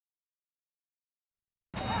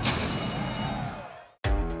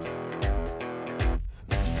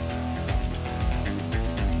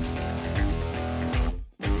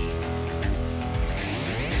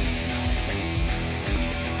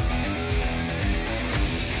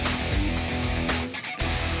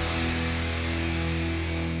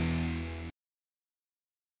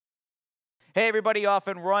Hey, everybody, off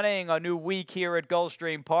and running a new week here at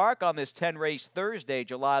Gulfstream Park on this 10-race Thursday,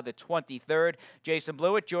 July the 23rd. Jason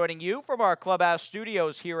Blewett joining you from our clubhouse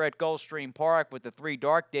studios here at Gulfstream Park with the 3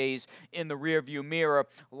 dark days in the rearview mirror.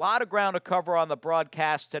 A lot of ground to cover on the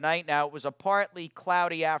broadcast tonight. Now, it was a partly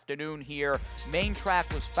cloudy afternoon here. Main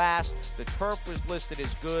track was fast. The turf was listed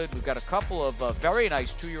as good. We've got a couple of very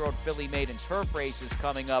nice 2-year-old filly maiden turf races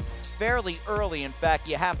coming up fairly early. In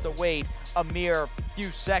fact, you have to wait a mere few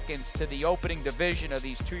seconds to the opening division of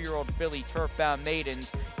these 2-year-old filly turf-bound maidens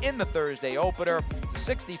in the Thursday opener. It's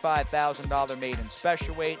a $65,000 maiden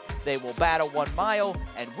special weight. They will battle 1 mile,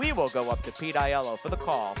 and we will go up to Pete Aiello for the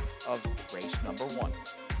call of race number 1.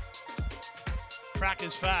 Track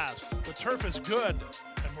is fast, the turf is good,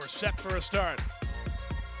 and we're set for a start.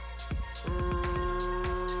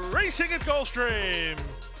 Racing at Gulfstream.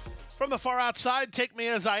 From the far outside, Take Me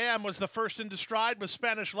As I Am was the first into stride with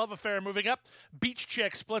Spanish Love Affair moving up. Beach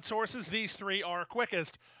Chick splits horses. These 3 are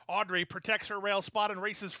quickest. Audrey protects her rail spot and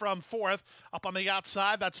races from 4th. Up on the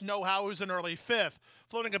outside, that's Know-How, who's an early 5th.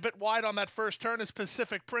 Floating a bit wide on that first turn is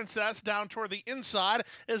Pacific Princess. Down toward the inside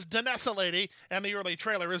is Danessa Lady, and the early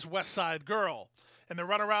trailer is West Side Girl. In the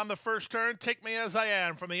run around the first turn, Take Me As I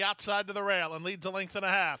Am from the outside to the rail and leads a length and a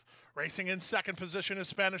half. Racing in second position is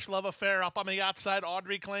Spanish Love Affair. Up on the outside,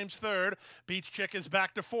 Audrey claims 3rd. Beach Chick is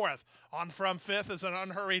back to 4th. On from 5th is an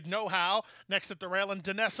unhurried Know-How. Next at the rail, and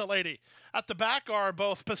Danessa Lady. At the back are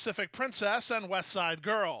both Pacific Princess and West Side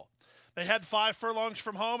Girl. They had 5 furlongs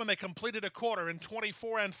from home, and they completed a quarter in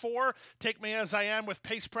 24-4. Take Me As I Am with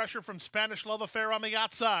pace pressure from Spanish Love Affair on the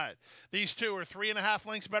outside. These 2 are 3.5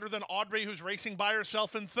 lengths better than Audrey, who's racing by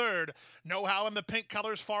herself in 3rd. Know-How in the pink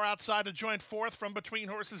colors far outside a joint 4th. From between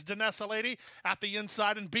horses, Danessa Lady at the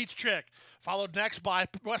inside, and Beach Chick. Followed next by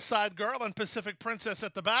West Side Girl and Pacific Princess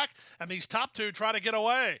at the back, and these top 2 try to get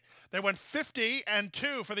away. They went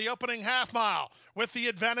 50-2 for the opening half mile. With the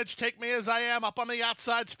advantage, Take Me As I Am up on the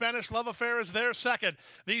outside. Spanish Love Affair is their 2nd.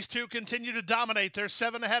 These 2 continue to dominate. They're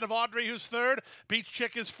 7 ahead of Audrey, who's 3rd. Beach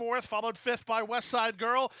Chick is 4th, followed 5th by West Side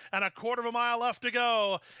Girl, and a quarter of a mile left to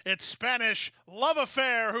go. It's Spanish Love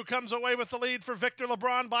Affair who comes away with the lead for Victor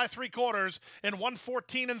LeBron by 3/4 in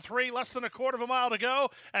 1:14-3, less than a quarter of a mile to go,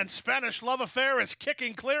 and Spanish Love Affair is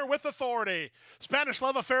kicking clear with authority. Spanish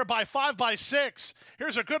Love Affair by 5 by 6.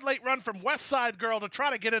 Here's a good late run from West Side Girl to try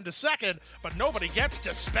to get into 2nd, but nobody gets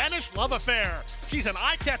to Spanish Love Affair. She's an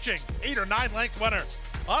eye-catching 8 or 9 length winner.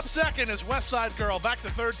 Up 2nd is West Side Girl. Back to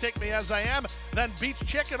 3rd, Take Me As I Am, then Beach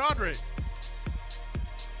Chick and Audrey.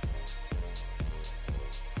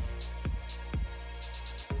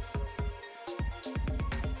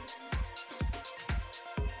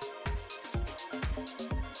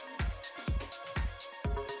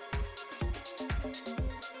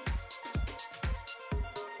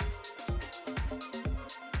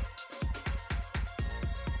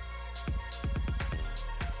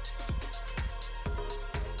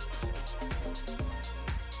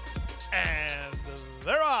 And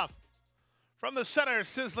they're off. From the center,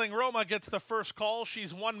 Sizzling Roma gets the first call.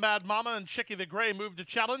 She's 1 Mad Mama, and Chicky the Gray moved to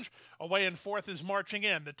challenge. Away in 4th is Marching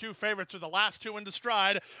In. The 2 favorites are the last 2 into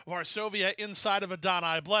stride. Varsovia inside of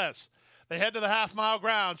Adonai Bless. They head to the half-mile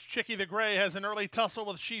grounds. Chicky the Gray has an early tussle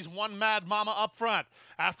with She's 1 Mad Mama up front.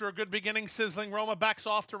 After a good beginning, Sizzling Roma backs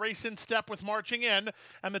off to race in step with Marching In,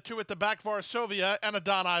 and the 2 at the back, Varsovia and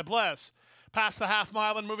Adonai Bless. Past the half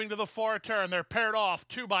mile and moving to the far turn, they're paired off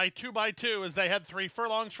 2 by 2 by 2 as they head 3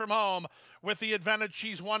 furlongs from home. With the advantage,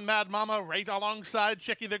 She's 1 Mad Mama right alongside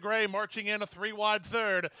Chicky the Gray, marching in a 3-wide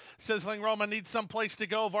 3rd. Sizzling Roma needs some place to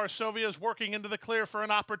go. Varsovia's working into the clear for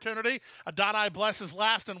an opportunity. Adonai Bless is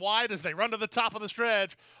last and wide as they run to the top of the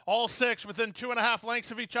stretch. All 6 within 2.5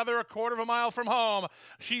 lengths of each other, a quarter of a mile from home.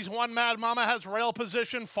 She's 1 Mad Mama has rail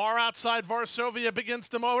position. Far outside, Varsovia begins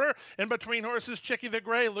to motor. In between horses, Chicky the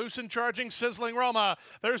Gray loose and charging Sizzling Roma.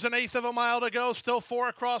 There's an 1/8 of a mile to go. Still 4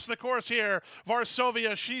 across the course here.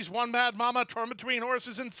 Varsovia, She's 1 Mad Mama torn between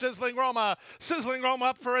horses and Sizzling Roma. Sizzling Roma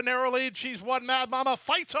up for a narrow lead. She's 1 Mad Mama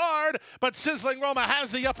fights hard, but Sizzling Roma has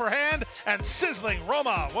the upper hand, and Sizzling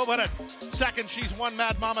Roma will win it. 2nd, She's 1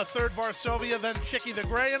 Mad Mama. 3rd, Varsovia, then Chicky the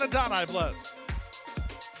Gray and Adonai Bless.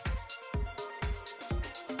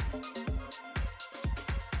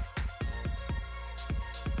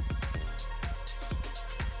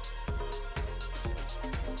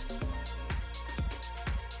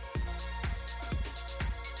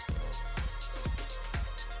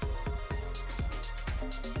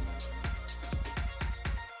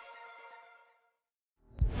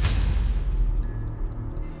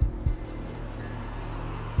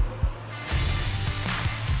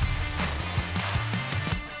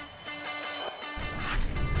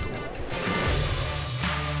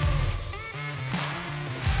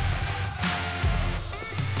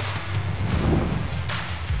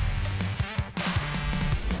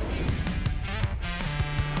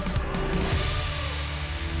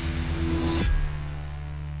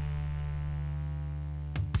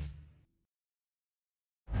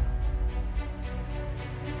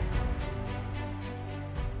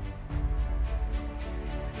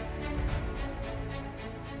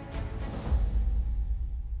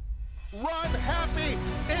 Happy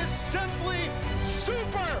is simply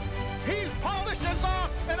super. He polishes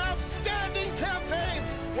off an outstanding campaign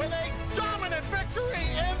with a dominant victory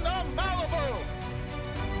in the Malibu.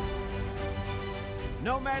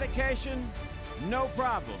 No medication, no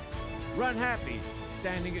problem. Run Happy,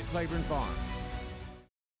 standing at Claiborne Farm.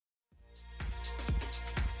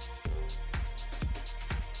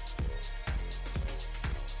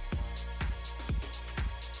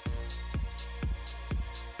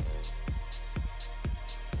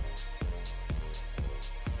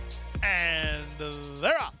 And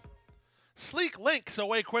they're off. Sleek Lynx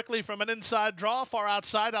away quickly from an inside draw. Far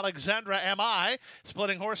outside, Alexandra M.I.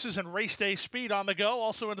 Splitting horses and race day speed on the go.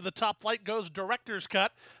 Also into the top flight goes Director's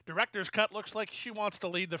Cut. Director's Cut looks like she wants to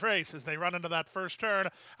lead the race as they run into that first turn.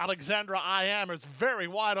 Alexandra I.M. is very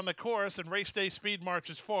wide on the course, and race day speed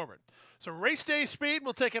marches forward. So race day speed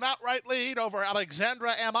will take an outright lead over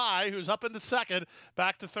Alexandra M.I., who's up into second.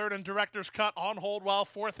 Back to third and Director's Cut on hold, while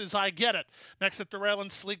fourth is I Get It. Next at the rail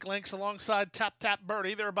and Sleek Lynx alongside Tap Tap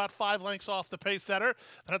Birdie. They're about 5 lengths off the pace setter.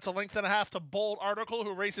 Then it's a length and a half to Bold Article,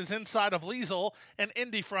 who races inside of Liesel, and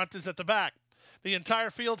Indy Front is at the back. The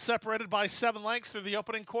entire field separated by 7 lengths through the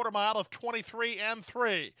opening quarter mile of 23 and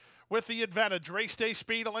 3. With the advantage, race day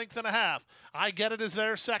speed a length and a half. I Get It is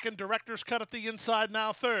there second. Director's Cut at the inside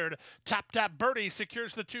now third. Tap Tap Birdie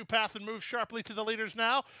secures the 2-path and moves sharply to the leaders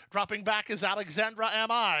now. Dropping back is Alexandra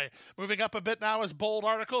M.I. Moving up a bit now is Bold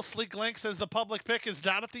Article. Sleek Lynx as the public pick is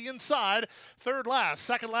down at the inside. Third last.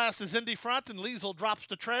 Second last is Indy Front, and Liesel drops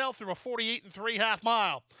to trail through a 48 and 3/2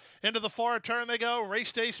 mile. Into the far turn they go.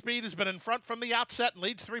 Race day speed has been in front from the outset and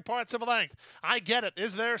leads 3/4 of a length. I Get It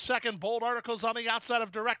is there second. Bold Articles on the outside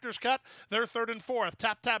of Director's Cut. They're third and fourth.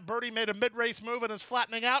 Tap Tap Birdie made a mid-race move and is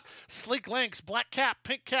flattening out. Sleek Lynx, black cap,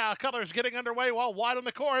 pink cow colors getting underway while wide on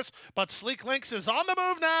the course. But Sleek Lynx is on the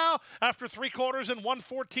move now after 3/4 and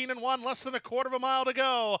 1:14 and 1, less than a quarter of a mile to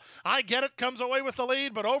go. I Get It comes away with the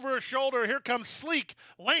lead, but over her shoulder, here comes Sleek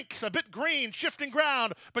Lynx, a bit green, shifting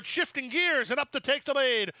ground, but shifting gears and up to take the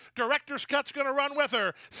lead. Director's Cut's going to run with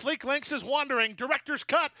her. Sleek Lynx is wandering. Director's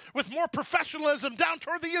Cut with more professionalism down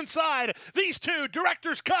toward the inside. These two,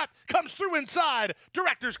 Director's Cut comes through inside.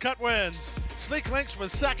 Director's Cut wins. Sleek Lynx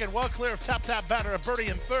was second, well clear of Tap Tap Batter of Birdie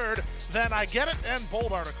in third. Then I Get It and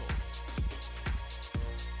Bold Article.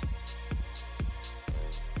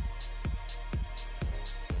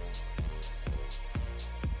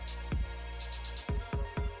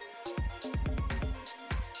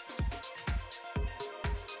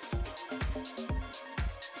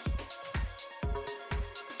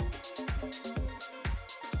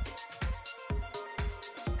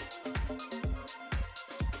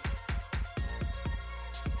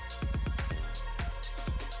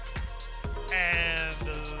 And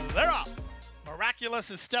they're off.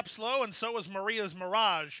 Miraculous is step slow, and so is Maria's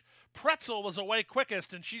Mirage. Pretzel was away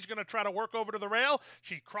quickest, and she's going to try to work over to the rail.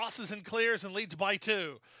 She crosses and clears and leads by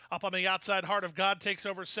 2. Up on the outside, Heart of God takes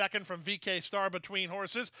over second from VK Star between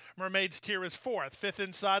horses. Mermaid's Tear is fourth. Fifth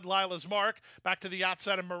inside, Lila's Mark. Back to the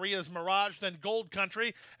outside of Maria's Mirage, then Gold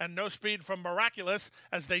Country, and No Speed from Miraculous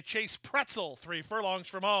as they chase Pretzel 3 furlongs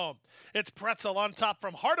from home. It's Pretzel on top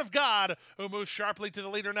from Heart of God, who moves sharply to the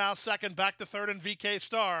leader now second, back to third, and VK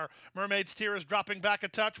Star. Mermaid's Tear is dropping back a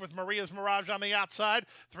touch with Maria's Mirage on the outside.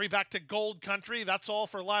 3 back to Gold Country. That's all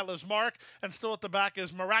for Lila's Mark, and still at the back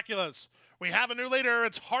is Miraculous. We have a new leader.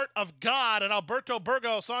 It's Heart of God, and Alberto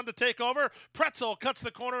Burgos on to take over. Pretzel cuts the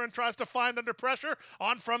corner and tries to find under pressure.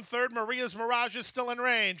 On from third, Maria's Mirage is still in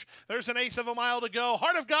range. There's an 1/8 of a mile to go.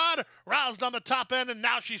 Heart of God roused on the top end, and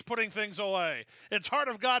now she's putting things away. It's Heart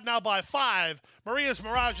of God now by 5. Maria's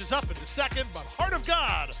Mirage is up into second, but Heart of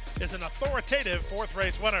God is an authoritative 4th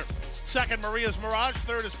race winner. Second, Maria's Mirage.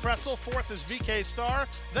 Third is Pretzel. Fourth is VK Star.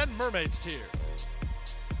 Then Mermaid's Tear.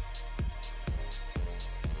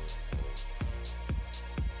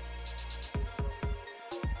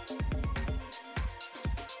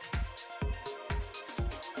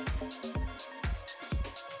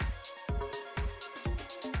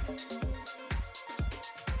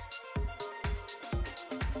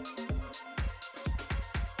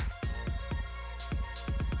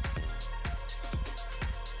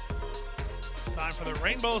 Time for the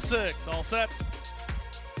Rainbow Six. All set.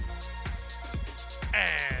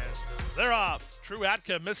 And they're off. True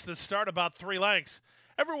Atka missed the start about 3 lengths.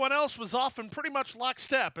 Everyone else was off in pretty much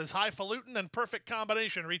lockstep as Highfalutin and Perfect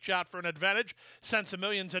Combination reach out for an advantage. Sense of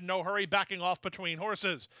Millions in no hurry, backing off between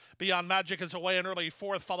horses. Beyond Magic is away in early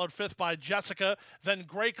fourth, followed fifth by Jessica, then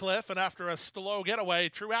Greycliff, and after a slow getaway,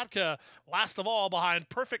 Truatka. Last of all behind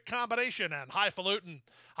Perfect Combination and Highfalutin.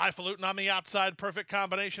 Highfalutin on the outside, Perfect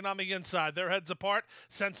Combination on the inside. Their heads apart.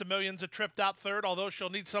 Sense of Millions a tripped out third, although she'll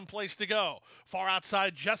need some place to go. Far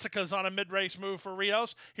outside, Jessica's on a mid-race move for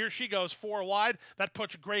Rios. Here she goes, 4 wide. That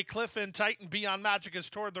puts Greycliff in tight, and Beyond Magic is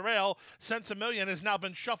toward the rail. Sense of Million has now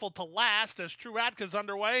been shuffled to last as Truatka's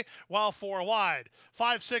underway, while 4 wide.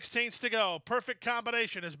 5/16 to go. Perfect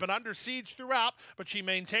Combination has been under siege throughout, but she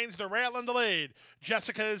maintains the rail in the lead.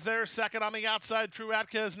 Jessica is there second on the outside.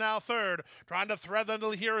 Truatka is now third. Trying to thread the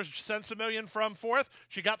needle here is Sense of Million from fourth.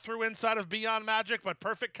 She got through inside of Beyond Magic, but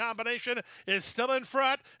Perfect Combination is still in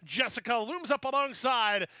front. Jessica looms up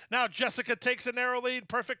alongside. Now Jessica takes a narrow lead.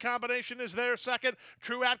 Perfect Combination is there second.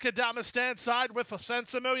 Truatka down the stand side with a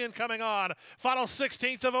Sense of Million coming on. Final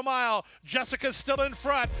 16th of a mile. Jessica's still in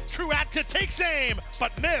front. Truatka takes aim,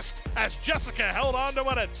 but missed as Jessica held on to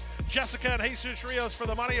win it. Jessica and Jesus Rios for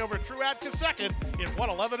the money over Truatka second in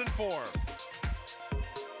 1:11.4.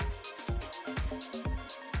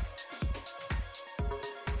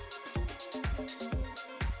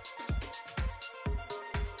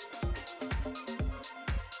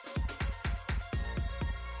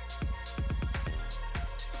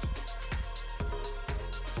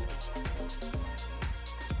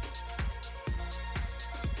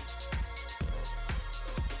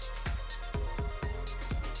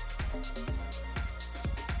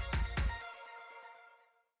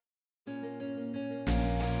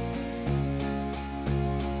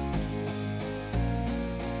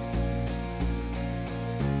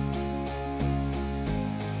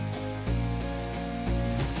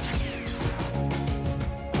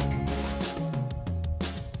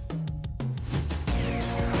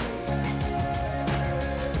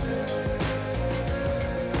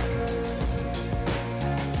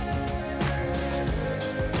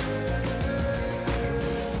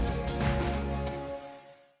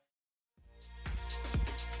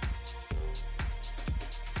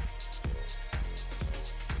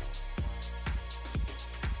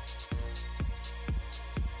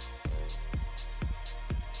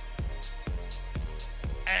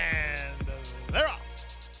 They're off.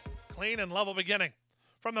 Clean and level beginning.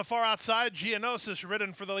 From the far outside, Giannosis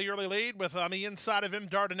ridden for the early lead with on the inside of him,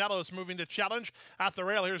 Dardanellos moving to challenge. At the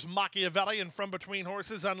rail, here's Machiavelli, and from between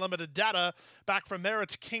horses, Unlimited Data. Back from there,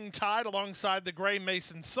 it's King Tide alongside the Gray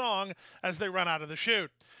Mason Song as they run out of the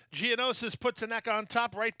chute. Giannosis puts a neck on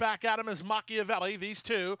top, right back at him as Machiavelli. These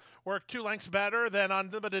two work 2 lengths better than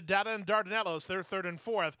Unlimited Data and Dardanellos. They're third and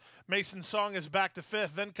fourth. Mason Song is back to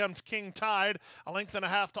fifth. Then comes King Tide, a length and a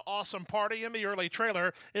half to Awesome Party. In the early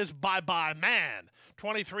trailer is Bye Bye Man.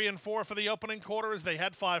 23 and 4 for the opening quarter as they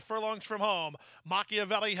head 5 furlongs from home.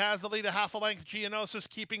 Machiavelli has the lead a half a length. Giannosis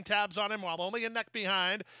keeping tabs on him while only a neck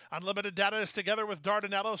behind. Unlimited Data is together with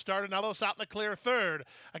Dardanellos. Dardanellos out in the clear third.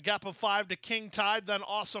 A gap of 5 to King Tide, then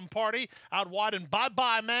Awesome Party. Out wide and Bye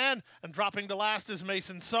Bye Man. And dropping to last is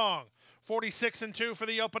Mason Song. 46 and 2 for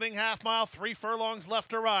the opening half mile. 3 furlongs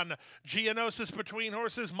left to run. Giannosis between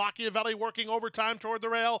horses. Machiavelli working overtime toward the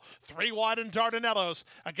rail. 3 wide and Dardanellos.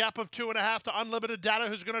 A gap of 2.5 to Unlimited Data,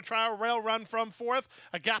 who's going to try a rail run from fourth.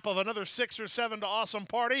 A gap of another 6 or 7 to Awesome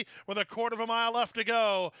Party with a quarter of a mile left to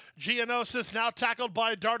go. Giannosis now tackled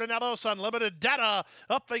by Dardanellos. Unlimited Data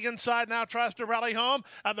up the inside now tries to rally home,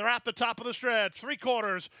 and they're at the top of the stretch. 3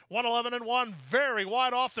 quarters, 1:11 and 1. Very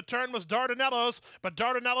wide off the turn was Dardanellos, but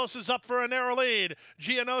Dardanellos is up for a narrow lead.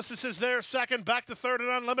 Giannosis is there second, back to third and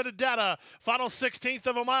Unlimited Data. Final 16th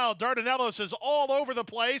of a mile. Dardanellos is all over the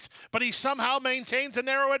place, but he somehow maintains a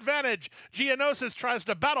narrow advantage. Giannosis tries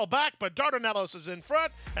to battle back, but Dardanellos is in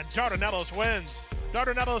front, and Dardanellos wins.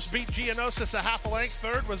 Dardanellos beat Giannosis a half a length.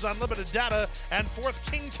 Third was Unlimited Data, and fourth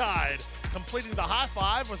King Tide. Completing the high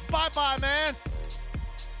five was Bye Bye Man.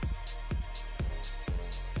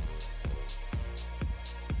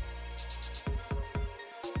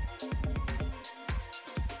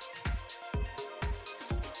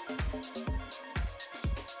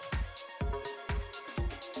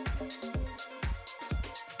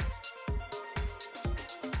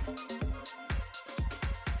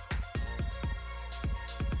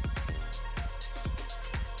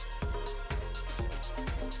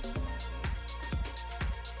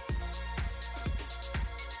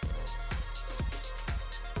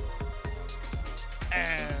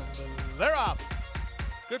 And they're up.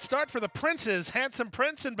 Good start for the Princes. Handsome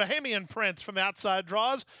Prince and Bahamian Prince from the outside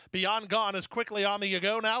draws. Beyond Gone is quickly on the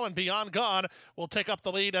go now, and Beyond Gone will take up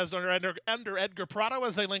the lead as under Edgar Prado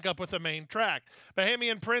as they link up with the main track.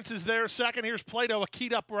 Bahamian Prince is there second. Here's Plato, a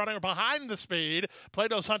keyed up runner behind the speed.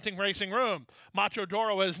 Plato's Hunting Racing Room. Macho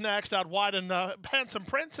Doro is next, out wide, and Handsome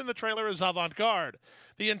Prince in the trailer is Avant Garde.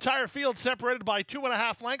 The entire field separated by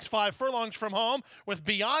 2.5 lengths, 5 furlongs from home, with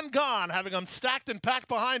Beyond Gone having them stacked and packed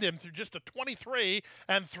behind him through just a 23-3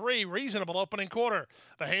 reasonable opening quarter.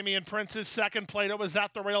 Bahamian Prince is second. Plato is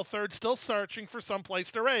at the rail third, still searching for some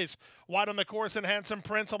place to race. Wide on the course and Handsome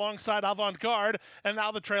Prince alongside Avant Garde, and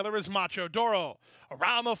now the trailer is Macho Doro.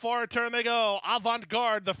 Around the far turn they go. Avant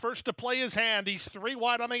Garde, the first to play his hand. He's 3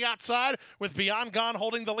 wide on the outside, with Beyond Gone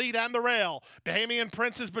holding the lead and the rail. Bahamian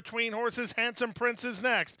Prince is between horses. Handsome Prince is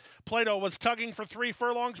next. Plato was tugging for 3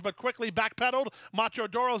 furlongs, but quickly backpedaled. Macho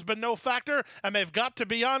Doro's been no factor, and they've got to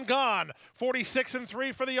Beyond Gone.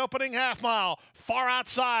 46-3 for the opening half mile. Far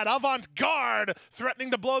outside, Avant Garde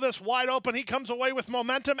threatening to blow this wide open. He comes away with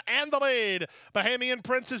momentum and the lead. Bahamian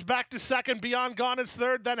Prince is back to second. Beyond Gone is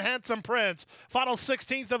third, then Handsome Prince. Final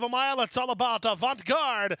 16th of a mile. It's all about Avant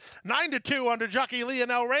Garde. 9-2 under jockey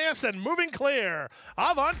Lionel Reyes, and moving clear.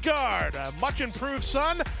 Avant Garde, a much improved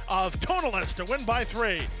son of Tonalist, to win by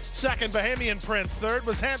 3. Second, Bahamian Prince. Third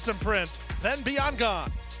was Handsome Prince. Then Beyond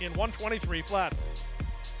Gone in 123 flat.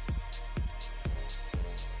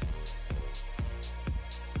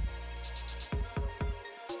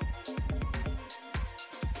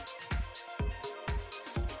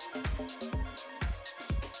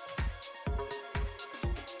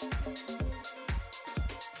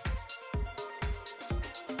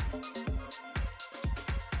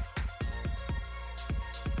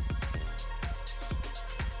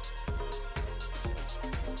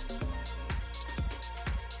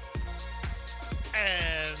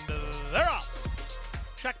 And they're off.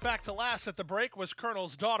 Check back to last at the break was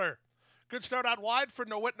Colonel's Daughter. Good start out wide for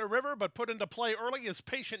Nowitna River, but put into play early is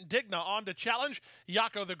Patient Digna on to challenge.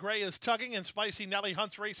 Yako the Gray is tugging, and Spicy Nelly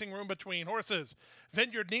hunts racing room between horses.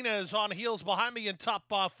 Vineyard Nina is on heels behind me in top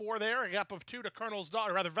 4 there, a gap of 2 to Colonel's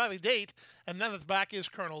Daughter, rather Valley Date, and then at the back is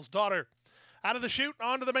Colonel's Daughter. Out of the chute,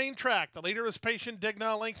 onto the main track. The leader is Patient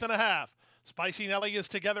Digna, a length and a half. Spicy Nelly is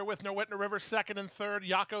together with Nowitna River second and third.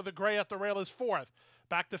 Yako the Gray at the rail is fourth.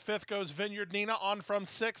 Back to fifth goes Vineyard Nina, on from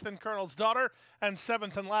sixth and Colonel's Daughter, and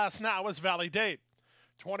seventh and last now is Valley Date.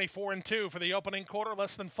 24-2 for the opening quarter,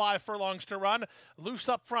 less than 5 furlongs to run. Loose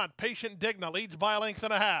up front, Patient Digna leads by a length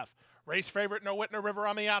and a half. Race favorite Nowitna River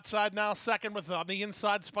on the outside now second, with on the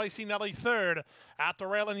inside Spicy Nelly third. At the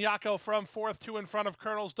rail and Yako from fourth, 2 in front of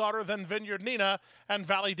Colonel's Daughter, then Vineyard Nina and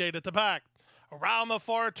Valley Date at the back. Around the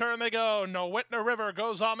far turn they go. Nowitna River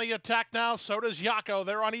goes on the attack now. So does Yako.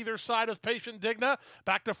 They're on either side of Patient Digna.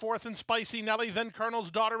 Back to fourth and Spicy Nelly, then Colonel's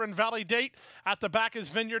Daughter and Valley Date. At the back is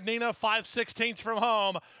Vineyard Nina, 5/16 from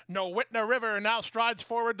home. Nowitna River now strides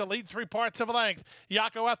forward to lead 3 parts of a length.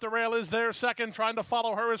 Yako at the rail is there second. Trying to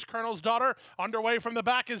follow her is Colonel's Daughter. Underway from the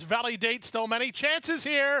back is Valley Date. Still many chances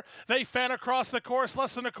here. They fan across the course,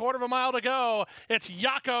 less than a quarter of a mile to go. It's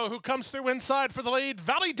Yako who comes through inside for the lead.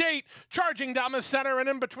 Valley Date charging down the center, and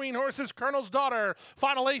in between horses, Colonel's Daughter.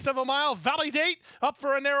 Final 1/8 of a mile. Valley Date up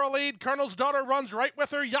for a narrow lead. Colonel's Daughter runs right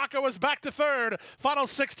with her. Yako is back to third. Final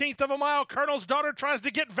 16th of a mile. Colonel's Daughter tries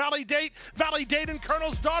to get Valley Date. Valley Date and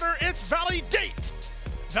Colonel's Daughter. It's Valley Date.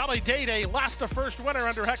 Valley Date, a last to first winner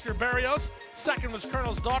under Hector Barrios. Second was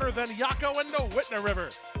Colonel's Daughter, then Yako and Nowitna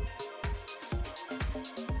River.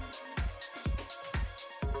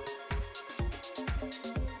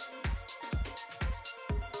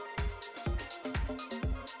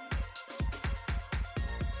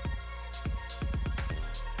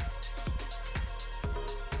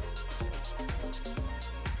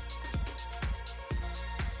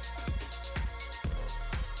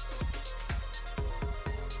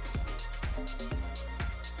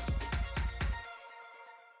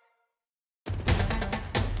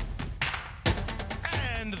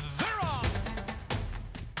 And they're off.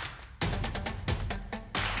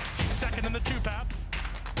 Second in the 2-path.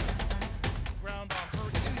 Ground on her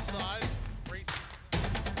inside. Race.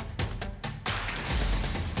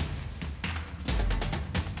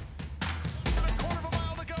 And a quarter of a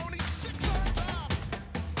mile to go, and he's 6 on top.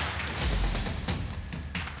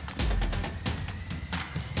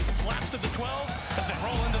 Last of the 12 as they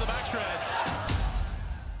roll into the backstretch.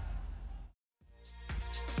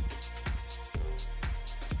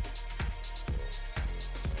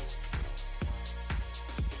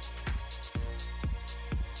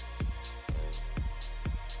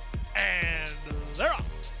 And they're off.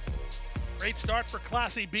 Great start for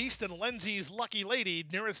Classy Beast and Lindsay's Lucky Lady.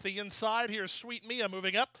 Nearest the inside, here's Sweet Mia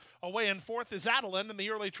moving up. Away in fourth is Adeline, and the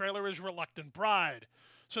early trailer is Reluctant Bride.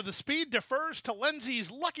 So the speed defers to Lindsay's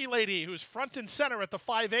Lucky Lady, who's front and center at the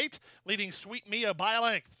 5/8, leading Sweet Mia by a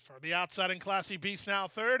length. For the outside and Classy Beast now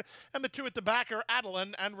third, and the two at the back are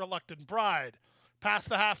Adeline and Reluctant Bride. Past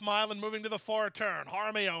the half mile and moving to the far turn,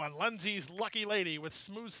 Jaramillo and Lindsay's Lucky Lady with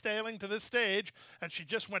smooth sailing to this stage, and she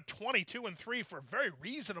just went 22-3 for a very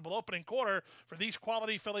reasonable opening quarter for these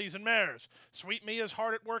quality fillies and mares. Sweet Mia's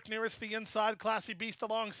hard at work nearest the inside, Classy Beast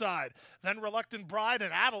alongside. Then Reluctant Bride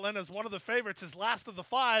and Adeline as one of the favorites is last of the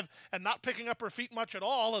five and not picking up her feet much at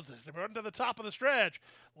all as they run to the top of the stretch.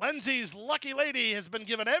 Lindsay's Lucky Lady has been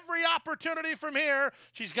given every opportunity from here.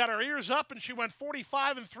 She's got her ears up and she went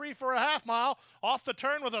 45-3 for a half mile. Off the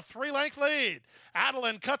turn with a 3-length lead.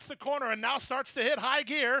 Adeline cuts the corner and now starts to hit high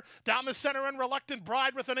gear. Down the center and Reluctant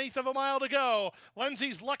Bride with 1/8 of a mile to go.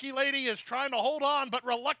 Lindsay's Lucky Lady is trying to hold on, but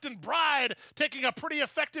Reluctant Bride taking a pretty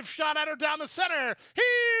effective shot at her down the center.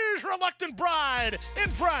 Here's Reluctant Bride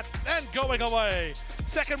in front and going away.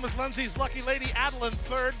 Second was Lindsay's Lucky Lady, Adeline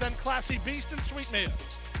third, then Classy Beast and Sweet Mia.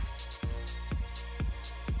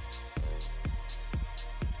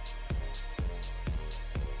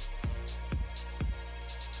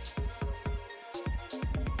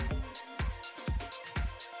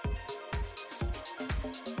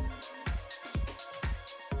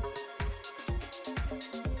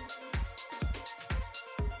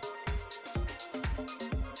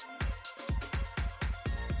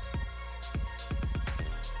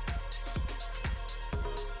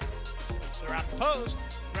 They're at the post,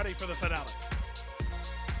 ready for the finale.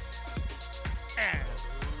 And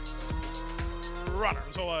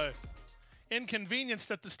runners away. Inconvenienced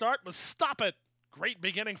at the start was Stop It. Great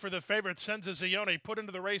beginning for the favorite, Senza Zione, put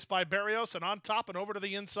into the race by Barrios and on top and over to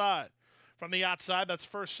the inside. From the outside, that's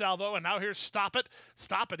first Salvo, and now here's Stop It.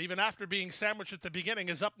 Stop It, even after being sandwiched at the beginning,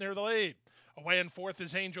 is up near the lead. Away in fourth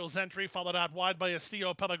is Angel's Entry, followed out wide by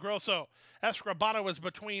Estillo Pelagroso. Escribano is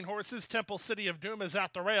between horses. Temple City of Doom is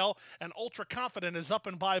at the rail, and Ultra Confident is up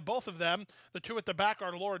and by both of them. The two at the back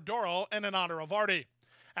are Lord Doro and In Honor of Artie.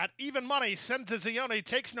 At even money, Senza Zione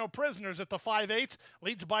takes no prisoners at the 5/8,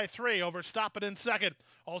 leads by 3 over Stop It in second.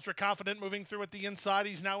 Ultra Confident moving through at the inside.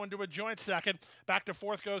 He's now into a joint second. Back to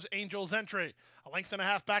fourth goes Angel's Entry. A length and a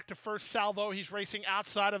half back to first Salvo. He's racing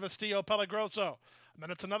outside of Estillo Pelagroso. And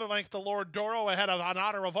then it's another length to Lord Doro ahead of In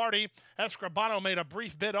Honor of Artie. Escribano made a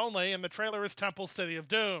brief bid only, and the trailer is Temple City of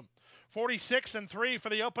Doom. 46-3 for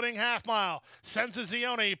the opening half mile. Senza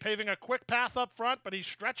Zione paving a quick path up front, but he's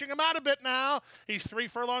stretching him out a bit now. He's 3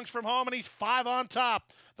 furlongs from home, and he's 5 on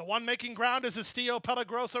top. The one making ground is Estillo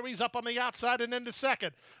Pelagroso. He's up on the outside and into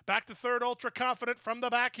second. Back to third, Ultra Confident. From the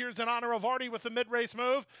back, here's In Honor of Artie with the mid-race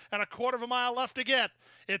move, and a 1/4 mile left to get.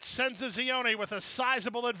 It's Senza Zione with a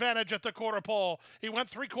sizable advantage at the quarter pole. He went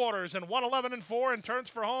 3/4 and 1:11-4 and turns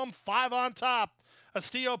for home, 5 on top.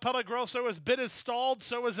 Estillo Pelagroso is bid as stalled,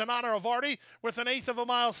 so is In Honor of Artie, with 1/8 of a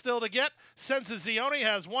mile still to get. Senza Zione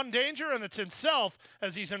has one danger, and it's himself,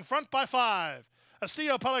 as he's in front by 5.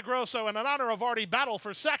 Estillo Pelagroso and In Honor of Artie battle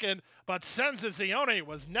for second, but Senza Zione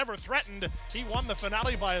was never threatened. He won the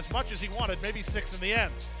finale by as much as he wanted, maybe 6 in the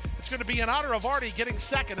end. It's going to be In Honor of Artie getting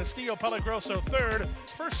second, Estillo Pelagroso third.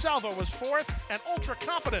 First Salvo was fourth, and Ultra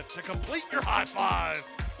Confident to complete your high five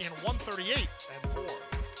in 1:38-4.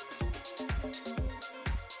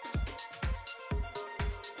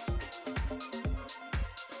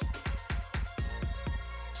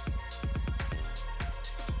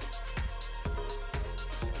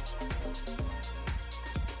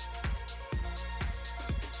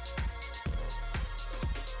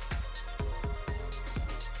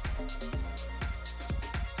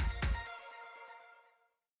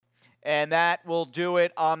 And that will do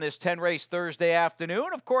it on this 10-race Thursday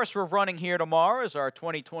afternoon. Of course, we're running here tomorrow as our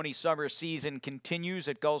 2020 summer season continues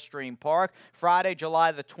at Gulfstream Park. Friday,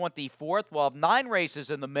 July the 24th, we'll have 9 races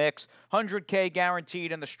in the mix, 100K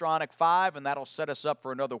guaranteed in the Stronach 5, and that'll set us up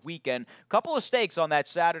for another weekend. Couple of stakes on that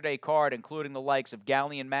Saturday card, including the likes of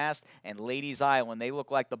Galleon Mast and Ladies Island. They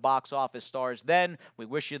look like the box office stars then. We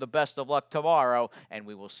wish you the best of luck tomorrow, and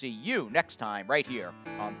we will see you next time right here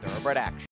on Thoroughbred Action.